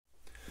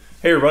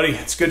Hey everybody,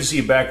 it's good to see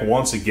you back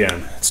once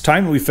again. It's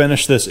time we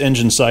finish this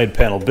engine side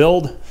panel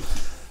build.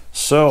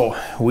 So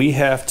we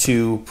have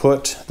to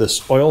put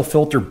this oil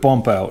filter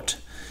bump out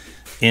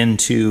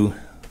into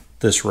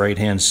this right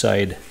hand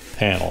side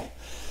panel.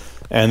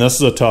 And this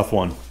is a tough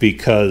one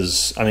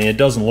because, I mean, it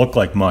doesn't look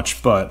like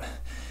much, but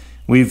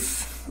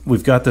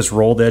we've got this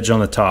rolled edge on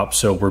the top,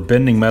 so we're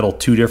bending metal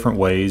two different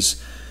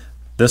ways.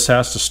 This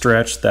has to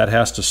stretch, that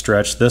has to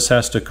stretch, this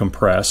has to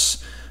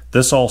compress.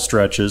 This all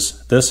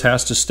stretches. This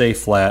has to stay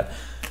flat.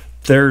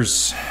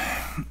 There's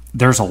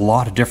a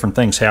lot of different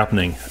things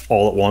happening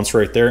all at once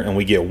right there, and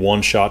we get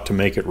one shot to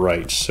make it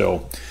right.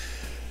 So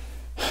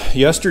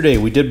yesterday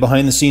we did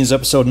behind the scenes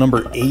episode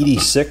number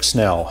 86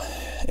 now,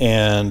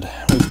 and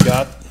we've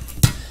got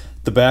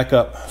the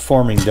backup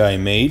forming die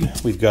made.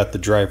 We've got the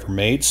driver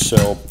made.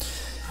 So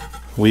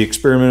we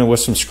experimented with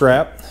some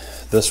scrap.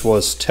 This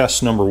was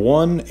test number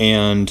 1,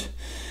 and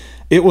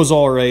it was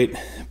all right,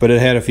 but it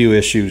had a few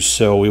issues,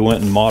 so we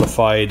went and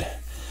modified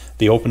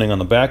the opening on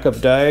the backup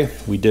die.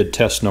 We did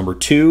test number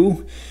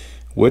 2,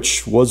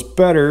 which was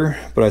better,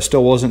 but I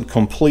still wasn't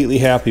completely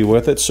happy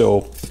with it,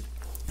 so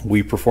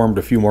we performed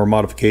a few more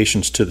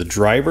modifications to the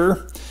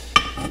driver.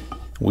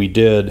 We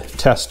did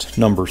test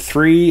number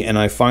 3, and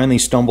I finally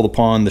stumbled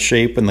upon the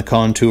shape and the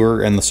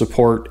contour and the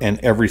support and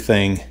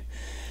everything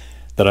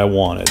that I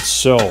wanted.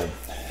 So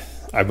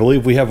I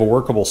believe we have a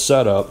workable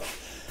setup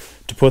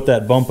to put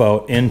that bump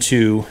out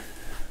into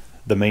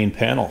the main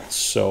panel.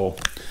 So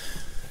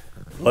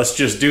let's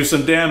just do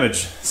some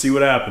damage, see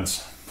what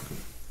happens.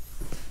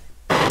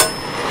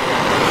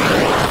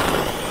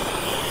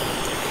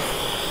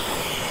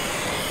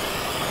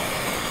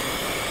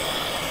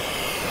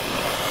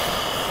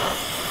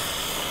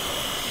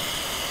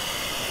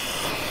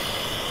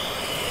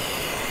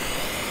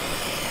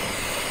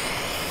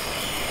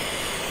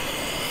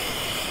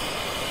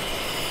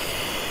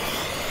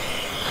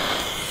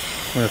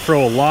 I'm going to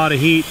throw a lot of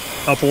heat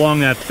up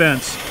along that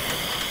fence.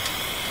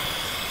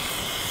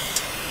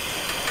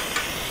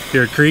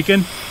 Hear it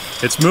creaking?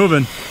 It's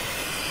moving.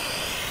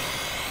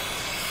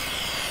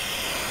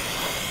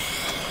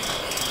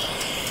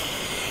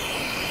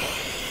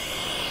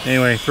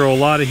 Anyway, throw a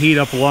lot of heat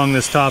up along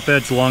this top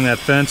edge along that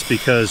fence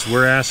because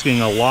we're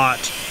asking a lot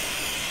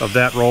of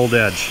that rolled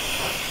edge.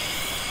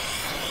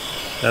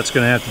 That's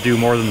going to have to do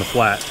more than the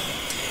flat.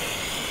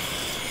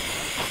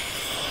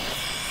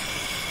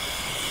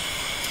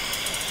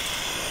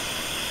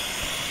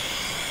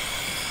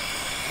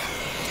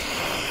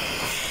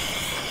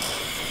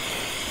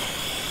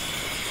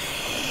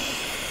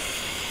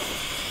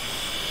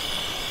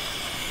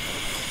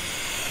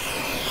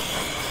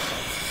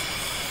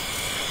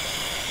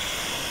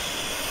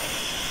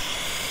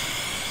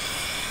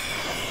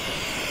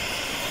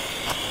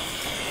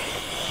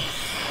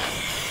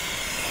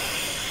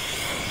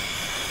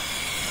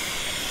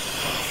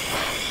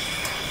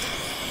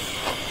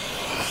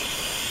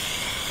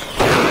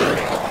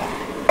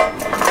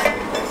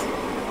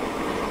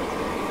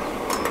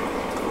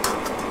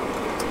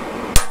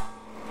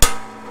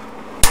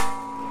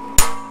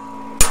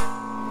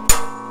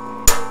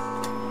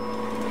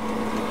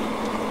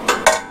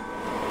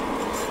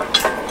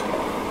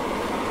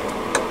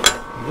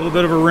 A little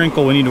bit of a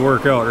wrinkle we need to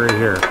work out right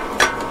here.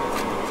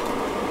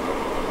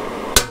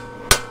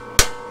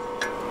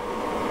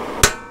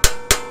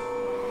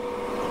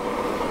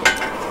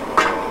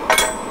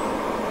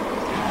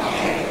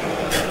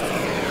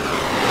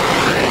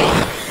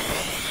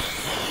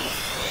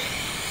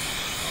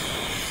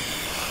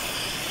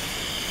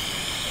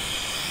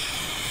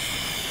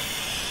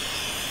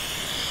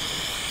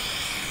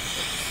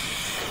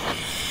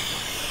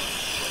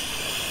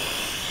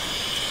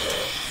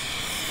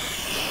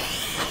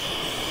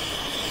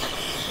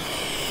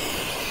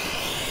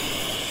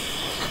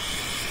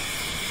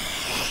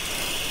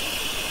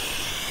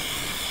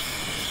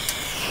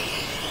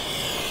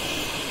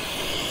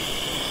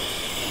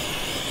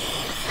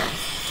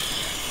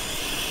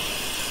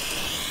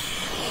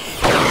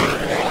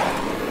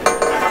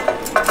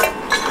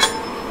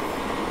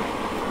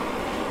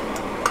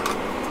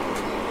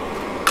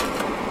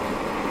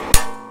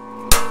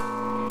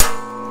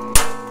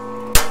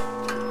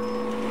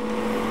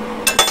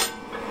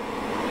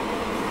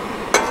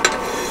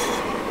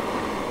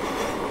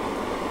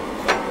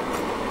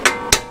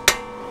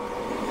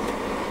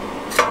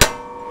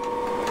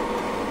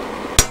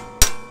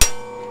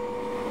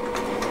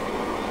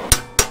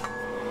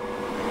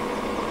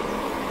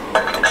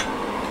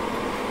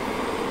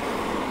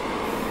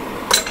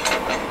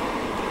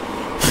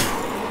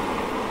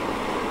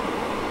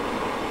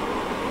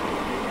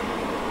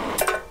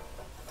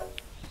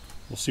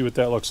 We'll see what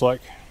that looks like.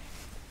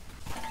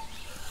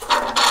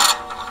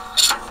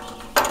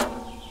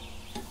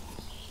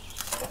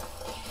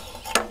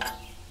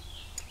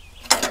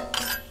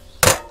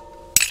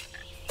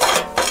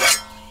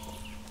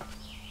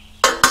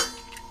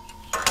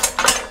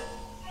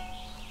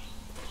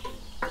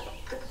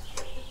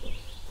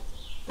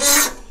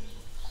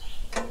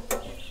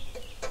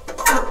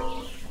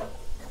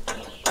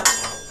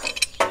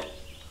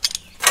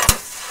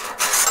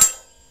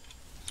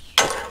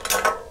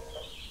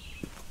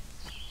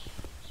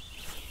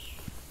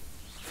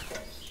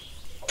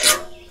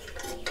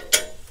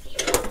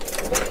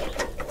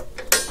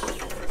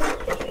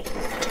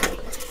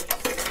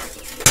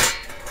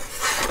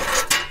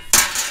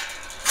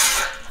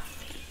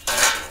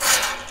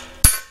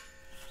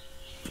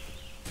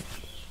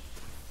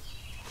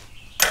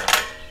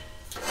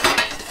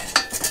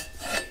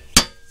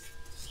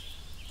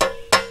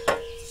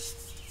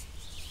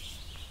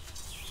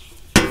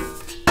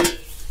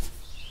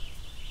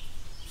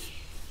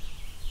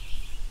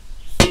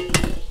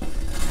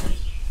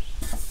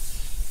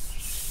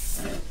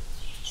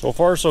 So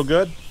far, so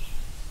good.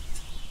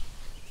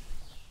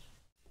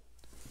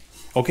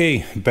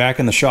 Okay, back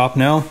in the shop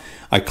now.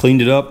 I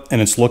cleaned it up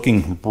and it's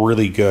looking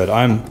really good.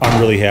 I'm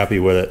really happy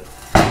with it.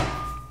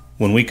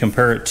 When we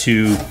compare it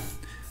to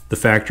the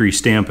factory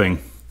stamping,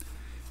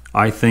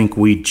 I think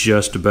we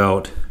just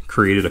about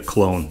created a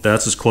clone.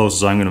 That's as close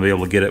as I'm going to be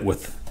able to get it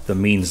with the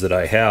means that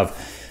I have.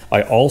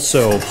 I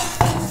also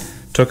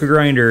took a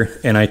grinder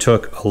and I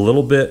took a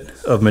little bit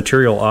of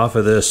material off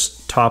of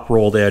this top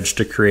rolled edge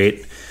to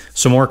create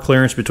some more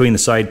clearance between the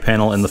side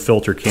panel and the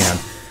filter can.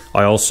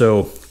 I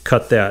also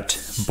cut that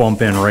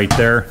bump in right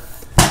there.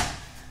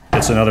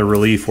 It's another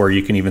relief where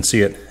you can even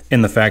see it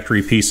in the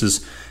factory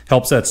pieces.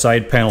 Helps that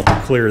side panel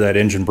to clear that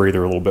engine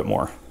breather a little bit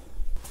more.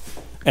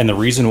 And the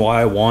reason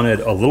why I wanted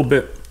a little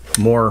bit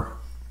more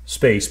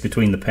space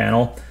between the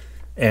panel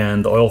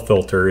and the oil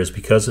filter is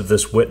because of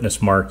this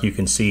witness mark. You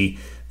can see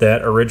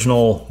that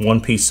original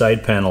one-piece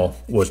side panel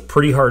was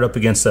pretty hard up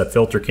against that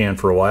filter can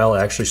for a while. It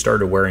actually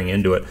started wearing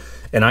into it.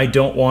 And I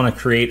don't want to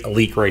create a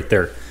leak right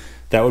there.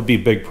 That would be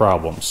big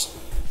problems.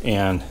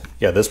 And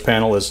yeah, this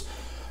panel is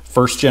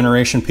first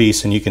generation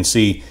piece, and you can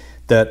see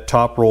that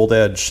top rolled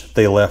edge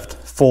they left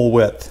full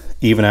width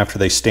even after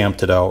they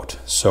stamped it out.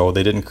 So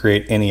they didn't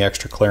create any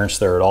extra clearance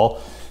there at all.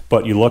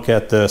 But you look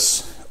at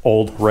this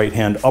old right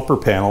hand upper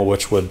panel,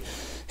 which would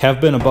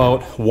have been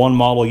about one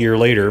model year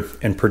later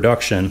in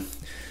production,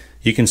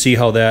 you can see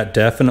how that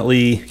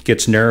definitely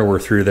gets narrower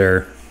through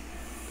there.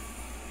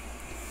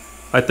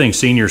 I think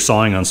Senior's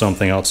sawing on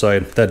something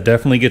outside. That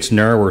definitely gets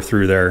narrower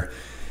through there.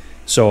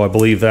 So I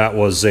believe that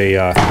was a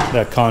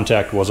that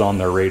contact was on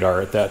their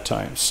radar at that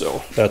time.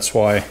 So that's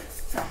why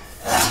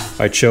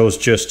I chose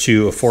just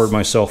to afford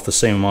myself the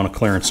same amount of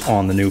clearance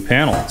on the new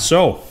panel.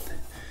 So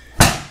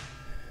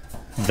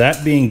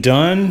that being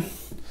done,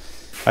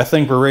 I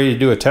think we're ready to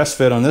do a test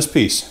fit on this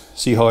piece.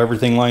 See how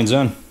everything lines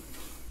in.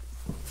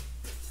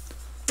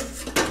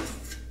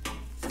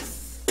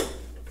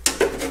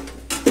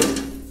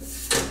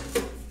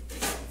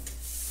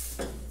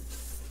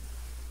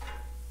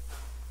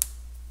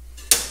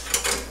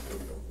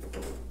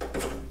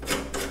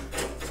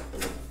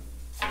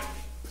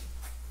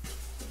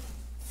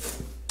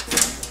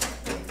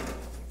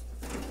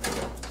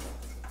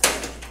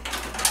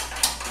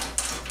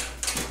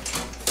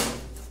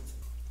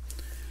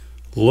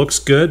 Looks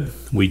good.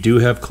 We do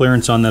have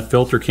clearance on that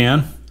filter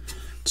can.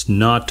 It's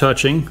not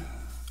touching.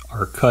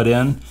 Our cut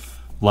in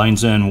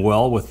lines in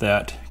well with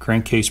that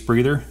crankcase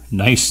breather.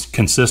 Nice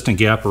consistent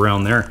gap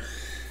around there.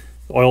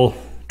 Oil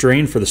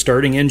drain for the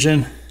starting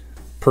engine.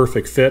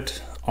 Perfect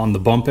fit on the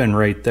bump in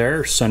right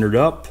there, centered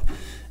up.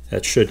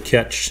 That should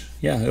catch,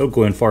 yeah, it'll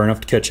go in far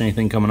enough to catch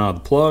anything coming out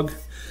of the plug.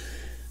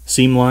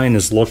 Seam line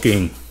is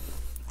looking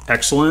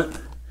excellent.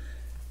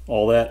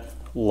 All that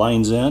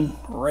lines in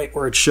right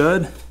where it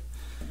should.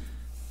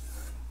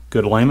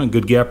 Good alignment,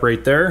 good gap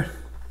right there.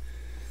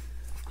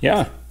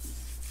 Yeah,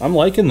 I'm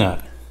liking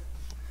that.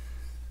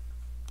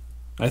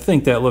 I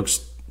think that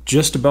looks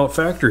just about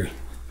factory.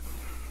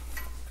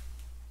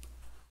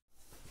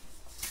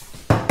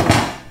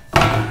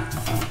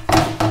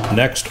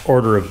 Next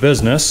order of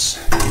business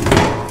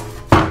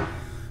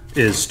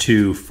is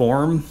to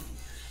form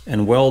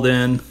and weld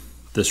in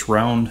this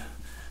round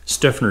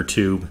stiffener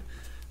tube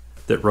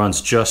that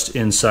runs just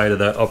inside of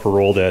that upper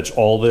rolled edge.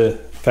 All the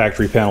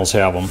factory panels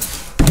have them.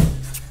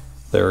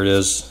 There it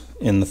is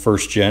in the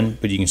first gen,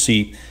 but you can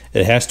see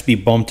it has to be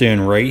bumped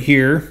in right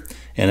here,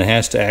 and it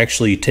has to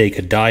actually take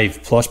a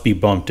dive plus be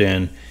bumped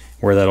in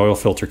where that oil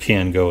filter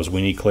can goes.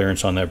 We need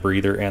clearance on that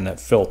breather and that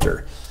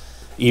filter.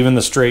 Even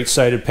the straight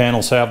sided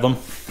panels have them.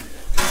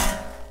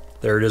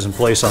 There it is in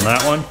place on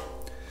that one.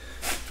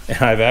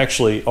 And I've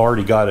actually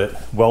already got it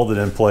welded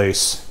in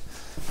place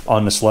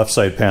on this left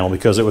side panel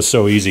because it was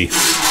so easy.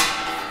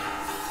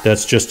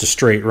 That's just a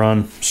straight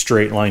run,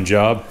 straight line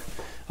job.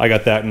 I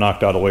got that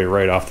knocked out of the way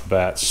right off the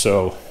bat.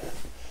 So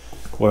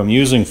what I'm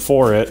using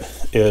for it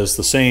is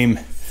the same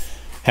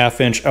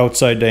 1/2 inch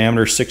outside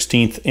diameter,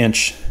 1/16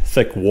 inch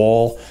thick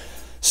wall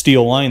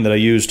steel line that I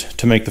used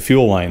to make the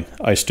fuel line.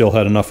 I still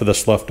had enough of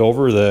this left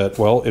over that,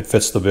 well, it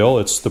fits the bill.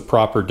 It's the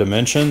proper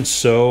dimension.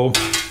 So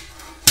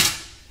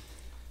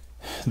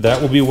that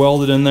will be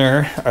welded in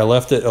there. I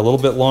left it a little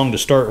bit long to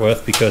start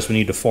with because we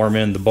need to form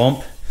in the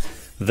bump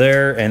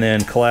there and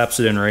then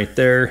collapse it in right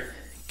there,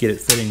 get it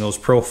fitting those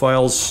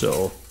profiles.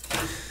 So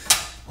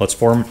let's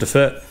form it to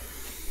fit.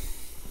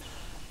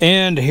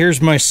 And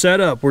here's my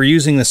setup. We're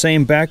using the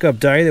same backup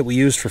die that we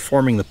used for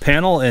forming the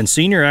panel, and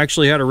Senior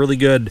actually had a really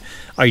good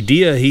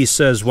idea. He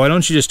says, why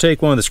don't you just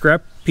take one of the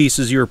scrap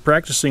pieces you were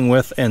practicing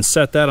with and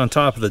set that on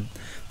top of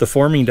the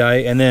forming die,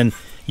 and then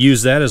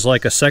use that as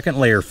like a second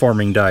layer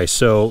forming die.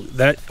 So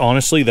that,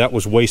 honestly, that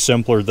was way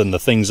simpler than the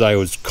things I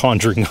was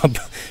conjuring up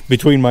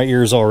between my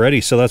ears already.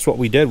 So that's what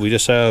we did. We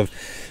just have,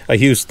 I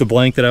used the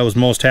blank that I was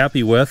most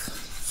happy with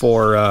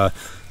for,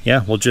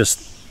 yeah, we'll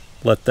just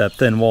let that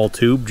thin wall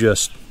tube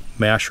just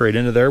mash right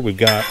into there. We've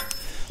got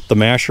the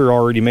masher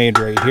already made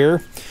right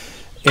here.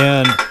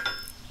 And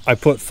I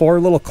put 4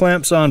 little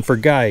clamps on for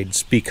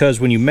guides because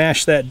when you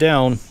mash that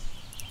down,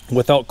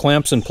 without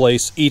clamps in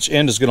place, each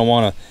end is going to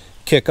want to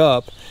kick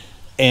up,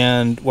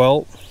 and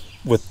well,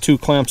 with 2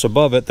 clamps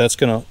above it, that's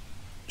going to,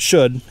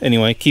 should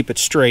anyway, keep it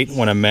straight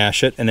when I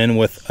mash it. And then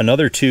with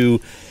another 2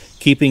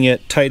 keeping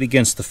it tight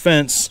against the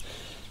fence,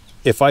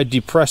 if I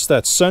depress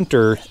that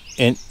center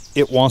and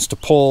it wants to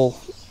pull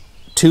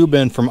tube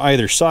in from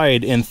either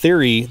side, in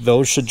theory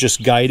those should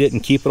just guide it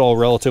and keep it all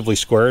relatively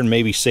square, and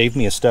maybe save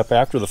me a step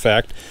after the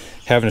fact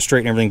having to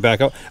straighten everything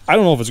back out. I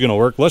don't know if it's going to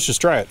work. Let's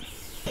just try it.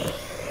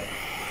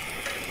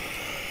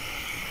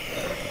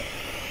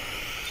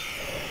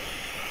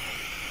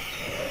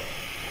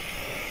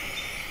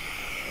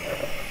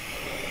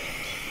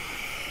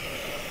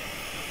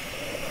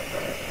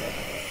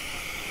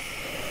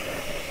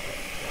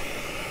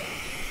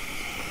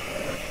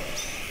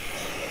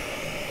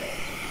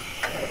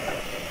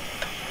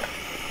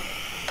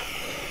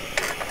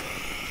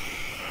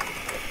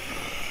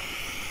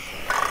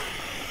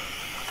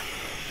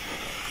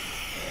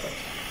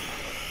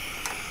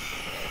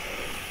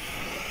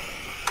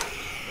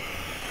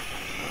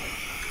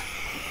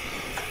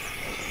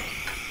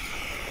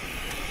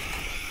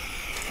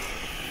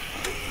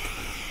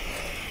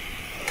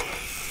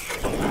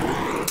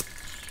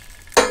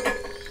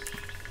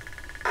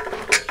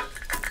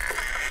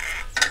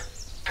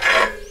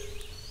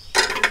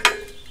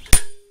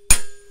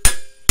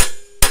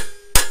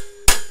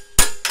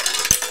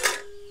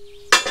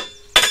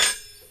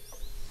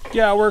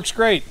 Yeah, it works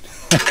great.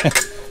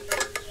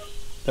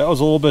 That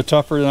was a little bit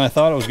tougher than I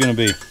thought it was going to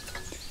be.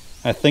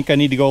 I think I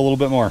need to go a little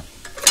bit more.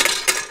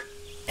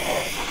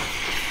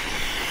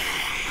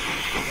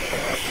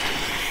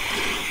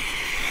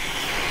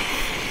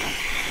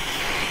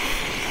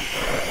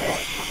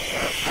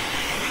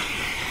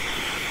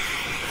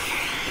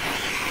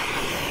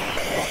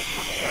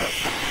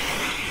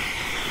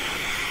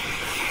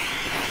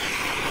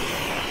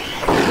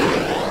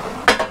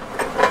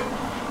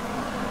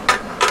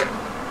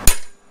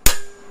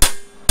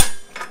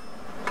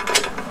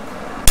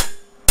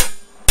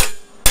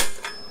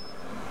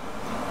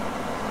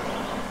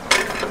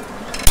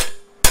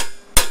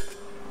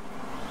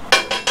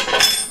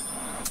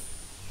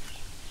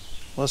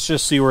 Let's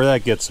just see where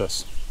that gets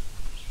us.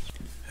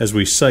 As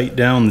we sight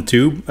down the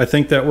tube, I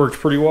think that worked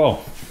pretty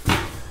well.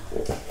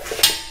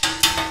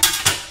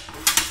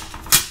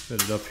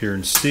 Set it up here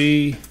and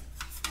see.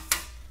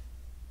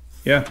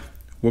 Yeah,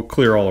 we'll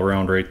clear all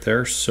around right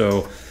there.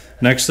 So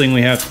next thing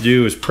we have to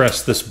do is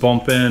press this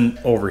bump in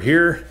over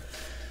here.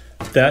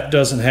 That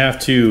doesn't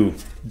have to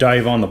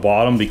dive on the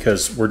bottom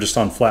because we're just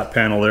on flat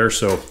panel there,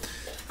 so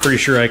pretty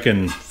sure I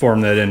can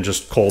form that in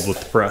just cold with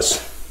the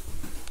press.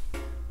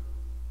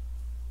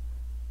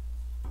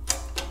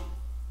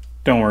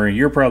 Don't worry,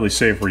 you're probably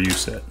safe where you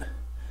sit.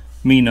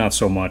 Me, not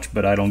so much,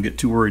 but I don't get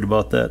too worried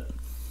about that.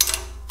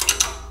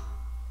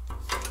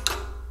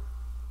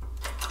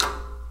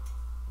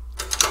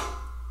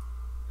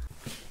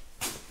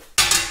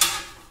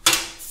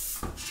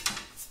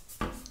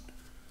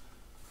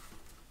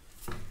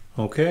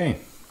 Okay.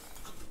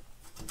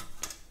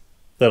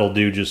 That'll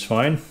do just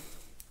fine.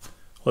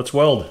 Let's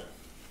weld.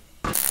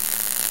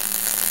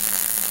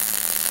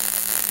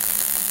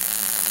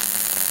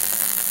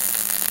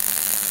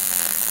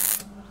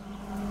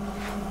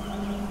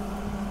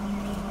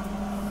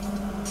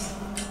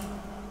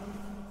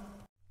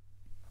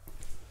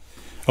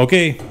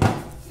 Okay,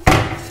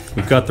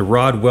 we've got the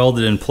rod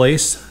welded in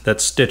place.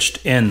 That's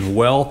stitched in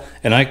well,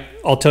 and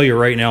I'll tell you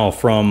right now,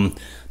 from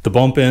the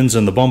bump ins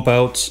and the bump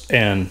outs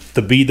and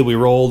the bead that we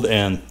rolled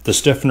and the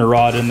stiffener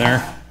rod in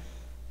there,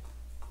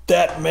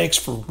 that makes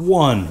for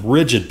one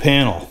rigid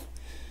panel.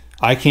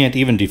 I can't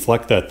even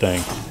deflect that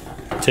thing.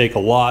 It'd take a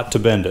lot to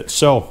bend it.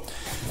 So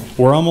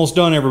we're almost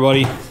done,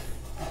 everybody.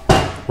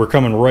 We're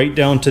coming right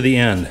down to the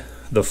end.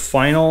 The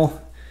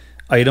final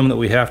item that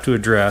we have to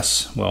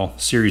address, well,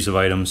 series of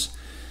items,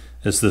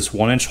 is this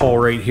 1-inch hole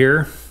right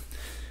here,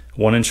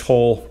 1-inch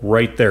hole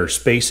right there.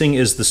 Spacing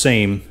is the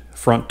same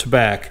front to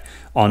back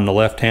on the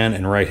left hand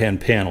and right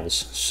hand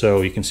panels.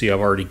 So you can see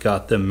I've already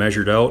got them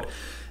measured out,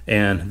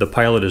 and the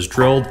pilot is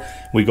drilled.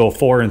 We go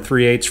 4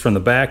 3/8 from the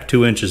back,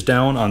 2 inches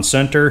down on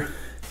center,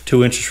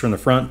 2 inches from the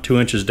front, 2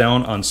 inches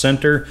down on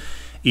center.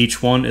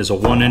 Each one is a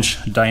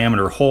 1-inch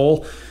diameter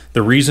hole.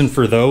 The reason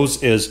for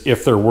those is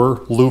if there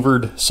were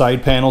louvered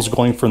side panels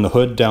going from the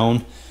hood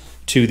down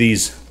to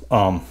these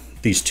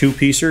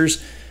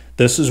two-piecers,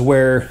 this is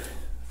where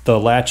the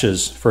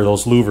latches for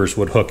those louvers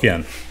would hook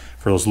in,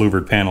 for those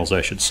louvered panels,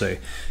 I should say.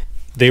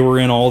 They were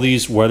in all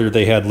these, whether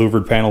they had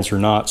louvered panels or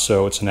not,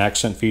 so it's an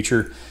accent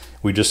feature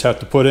we just have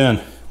to put in.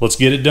 Let's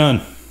get it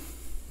done.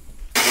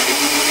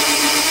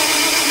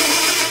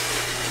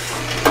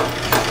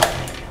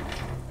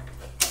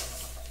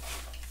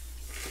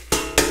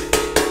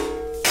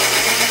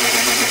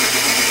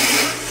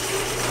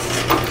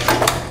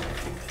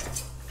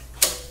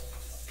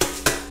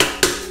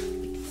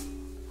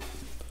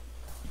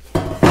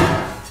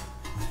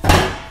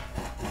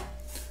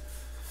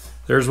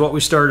 There's what we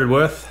started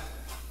with,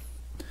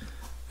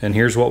 and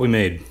here's what we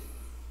made.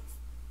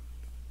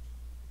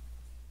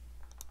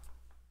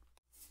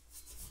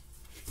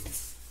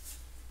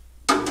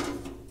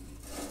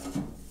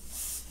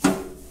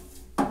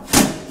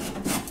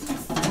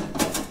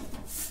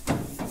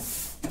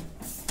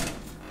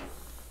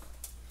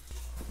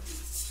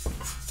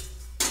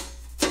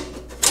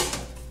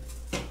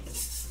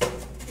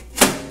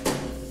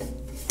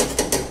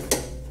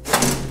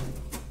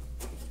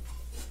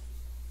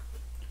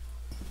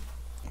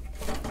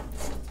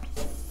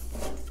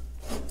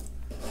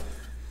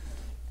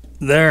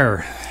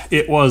 There,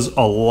 it was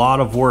a lot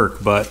of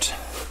work, but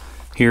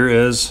here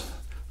is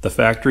the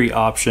factory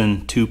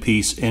option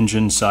 2-piece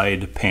engine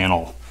side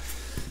panel.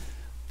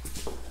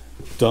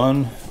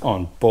 Done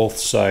on both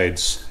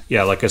sides.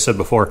 Yeah, like I said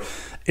before,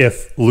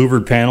 if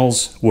louvered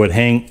panels would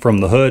hang from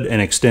the hood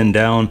and extend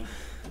down,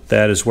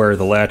 that is where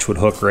the latch would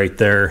hook, right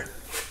there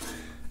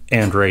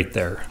and right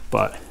there.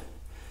 But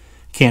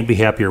can't be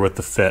happier with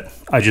the fit.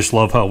 I just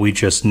love how we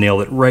just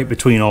nailed it right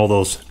between all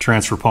those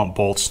transfer pump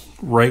bolts,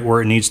 right where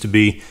it needs to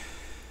be.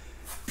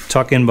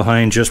 Tuck in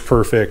behind just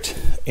perfect.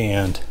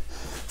 And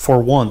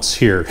for once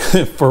here,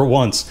 for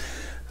once,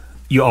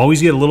 you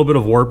always get a little bit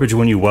of warpage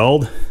when you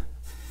weld.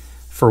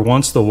 For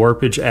once, the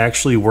warpage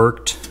actually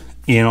worked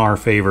in our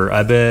favor.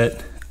 I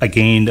bet I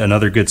gained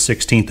another good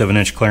 1/16 of an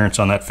inch clearance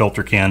on that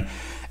filter can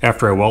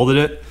after I welded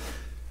it.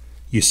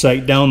 You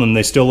sight down them,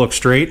 they still look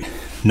straight.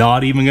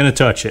 Not even gonna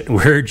touch it.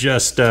 We're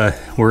just,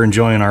 we're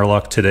enjoying our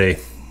luck today.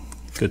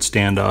 Good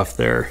standoff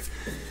there.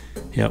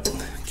 Yep,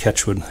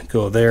 catch would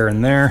go there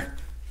and there.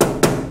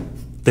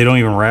 They don't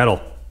even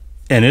rattle.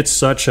 And it's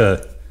such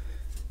a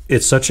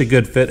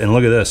good fit. And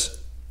look at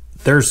this.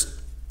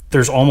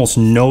 There's almost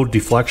no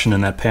deflection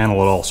in that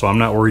panel at all. So I'm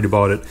not worried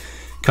about it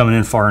coming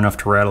in far enough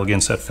to rattle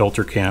against that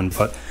filter can.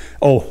 But,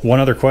 oh, one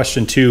other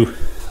question too.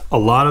 A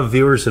lot of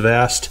viewers have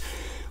asked,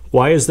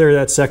 why is there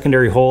that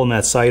secondary hole in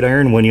that side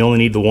iron when you only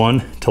need the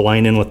one to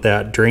line in with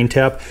that drain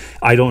tap?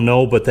 I don't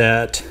know, but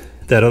that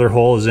other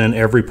hole is in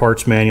every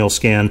parts manual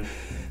scan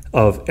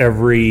of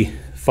every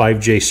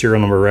 5J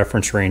serial number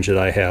reference range that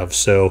I have.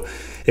 So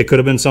it could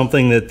have been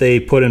something that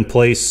they put in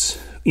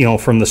place, you know,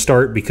 from the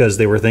start because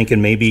they were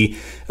thinking maybe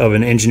of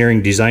an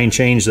engineering design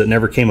change that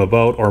never came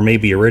about, or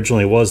maybe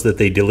originally was that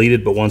they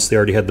deleted, but once they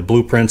already had the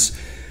blueprints,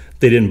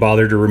 they didn't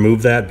bother to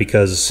remove that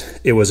because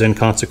it was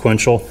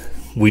inconsequential.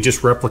 We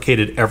just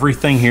replicated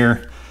everything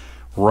here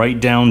right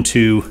down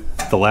to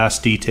the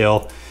last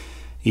detail,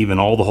 even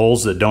all the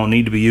holes that don't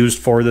need to be used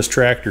for this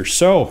tractor.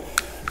 So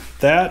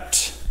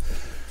that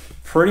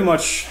pretty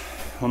much,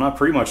 well, not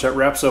pretty much, that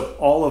wraps up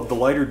all of the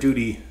lighter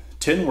duty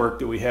tin work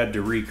that we had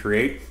to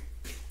recreate.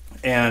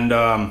 And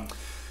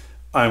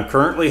I'm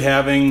currently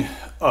having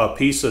a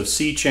piece of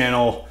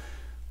C-channel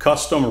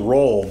custom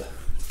rolled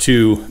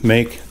to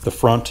make the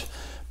front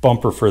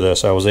bumper for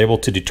this. I was able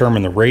to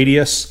determine the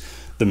radius,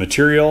 the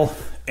material,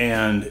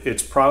 and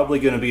it's probably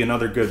going to be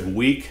another good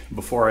week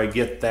before I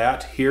get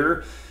that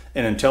here.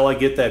 And until I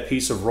get that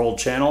piece of rolled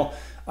channel,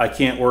 I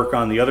can't work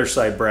on the other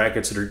side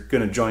brackets that are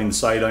going to join the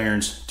side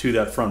irons to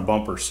that front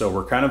bumper. So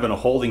we're kind of in a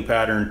holding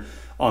pattern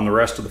on the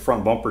rest of the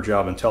front bumper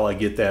job until I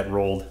get that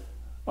rolled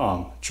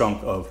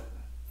chunk of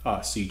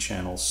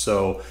C-channels.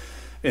 So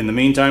in the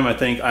meantime, I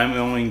think I'm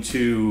going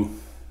to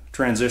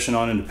transition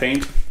on into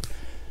paint.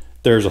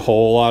 There's a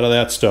whole lot of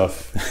that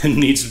stuff that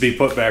needs to be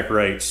put back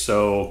right.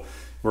 So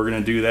we're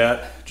going to do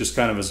that just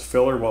kind of as a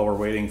filler while we're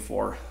waiting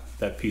for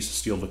that piece of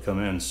steel to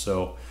come in.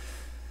 So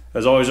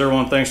as always,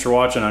 everyone, thanks for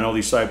watching. I know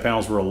these side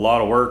panels were a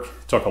lot of work.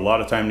 It took a lot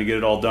of time to get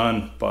it all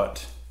done,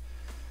 but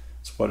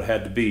it's what it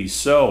had to be.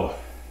 So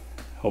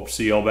hope to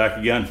see you all back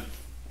again.